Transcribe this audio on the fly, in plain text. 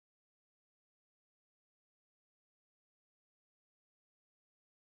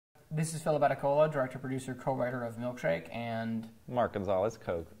This is Phil Abatecola, director, producer, co-writer of Milkshake, and Mark Gonzales,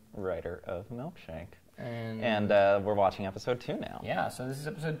 co-writer of Milkshake. And we're watching episode 2 now. Yeah, so this is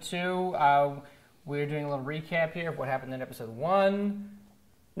episode 2. We're doing a little recap here of what happened in episode 1.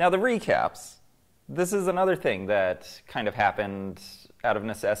 Now, the recaps. This is another thing that kind of happened out of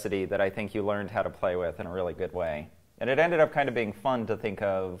necessity that I think you learned how to play with in a really good way. And it ended up kind of being fun to think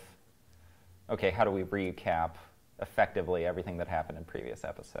of, okay, how do we recap effectively everything that happened in previous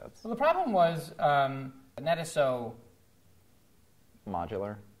episodes? Well, the problem was that is so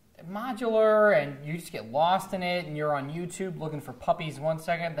modular, and you just get lost in it, and you're on YouTube looking for puppies 1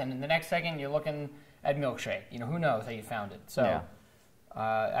 second, then in the next second you're looking at Milkshake. You know, who knows how you found it? So yeah.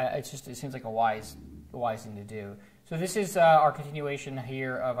 It seems like a wise thing to do. So this is our continuation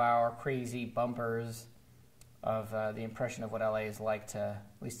here of our crazy bumpers of the impression of what LA is like to,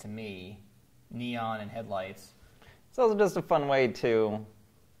 at least to me, neon and headlights. It's also just a fun way to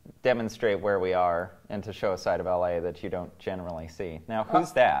demonstrate where we are and to show a side of LA that you don't generally see. Now,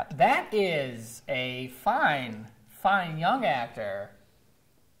 who's that? That is a fine young actor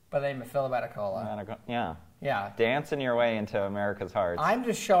by the name of Phil Abatecola. Yeah. Dancing your way into America's hearts. I'm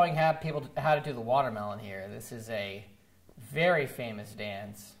just showing how to do the watermelon here. This is a very famous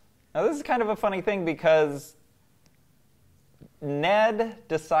dance. Now, this is kind of a funny thing because Ned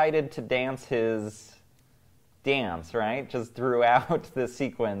decided to dance his dance, right? Just throughout the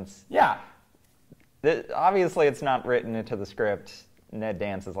sequence. Yeah. Obviously, it's not written into the script. Ned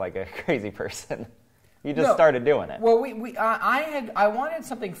dances like a crazy person. You just started doing it. Well, I wanted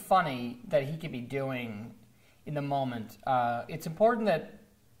something funny that he could be doing in the moment. It's important that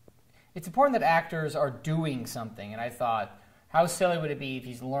actors are doing something, and I thought, how silly would it be if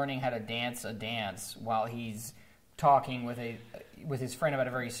he's learning how to dance a dance while he's talking with his friend about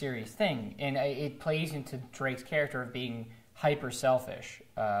a very serious thing, and it plays into Drake's character of being hyper selfish.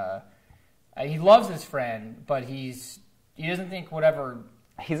 He loves his friend, but he doesn't think whatever.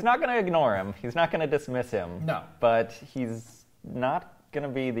 He's not going to ignore him. He's not going to dismiss him. No, but he's not going to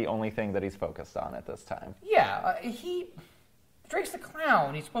be the only thing that he's focused on at this time. Yeah, Drake's the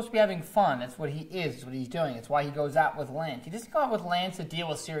clown. He's supposed to be having fun. That's what he is. That's what he's doing. It's why he goes out with Lance. He doesn't go out with Lance to deal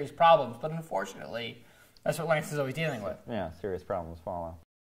with serious problems, but unfortunately, that's what Lance is always dealing with. Yeah, serious problems follow.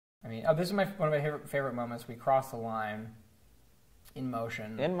 I mean, this is one of my favorite moments. We cross the line in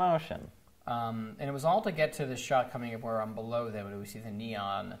motion. In motion. And it was all to get to the shot coming up where I'm below them, and we see the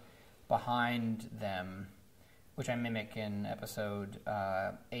neon behind them, which I mimic in episode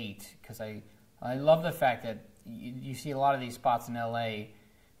 8, because I love the fact that you see a lot of these spots in LA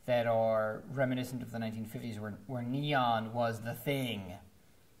that are reminiscent of the 1950s where neon was the thing.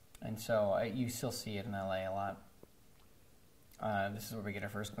 And so you still see it in LA a lot. This is where we get our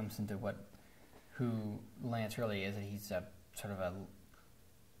first glimpse into who Lance really is. He's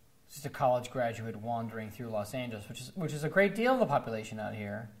just a college graduate wandering through Los Angeles, which is a great deal of the population out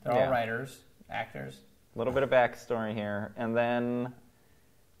here. They're all writers, actors. A little bit of backstory here, and then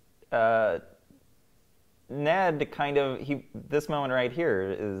Ned this moment right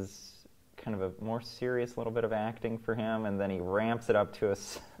here is kind of a more serious little bit of acting for him, and then he ramps it up to a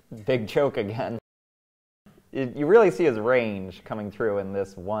big joke again. You really see his range coming through in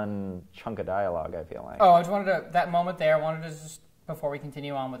this one chunk of dialogue, I feel like. Oh, I just wanted to, that moment there, I wanted to just, before we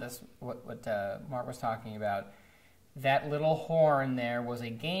continue on with this, what Mark was talking about, that little horn there was a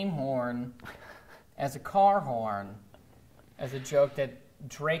game horn as a car horn, as a joke that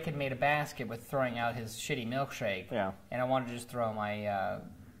Drake had made a basket with throwing out his shitty milkshake. Yeah. And I wanted to just throw my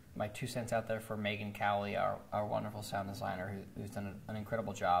 2 cents out there for Megan Cowley, our wonderful sound designer, who's done an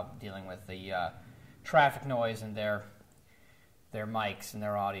incredible job dealing with the traffic noise and their mics and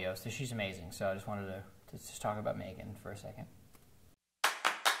their audio. So she's amazing. So I just wanted to just talk about Megan for a second.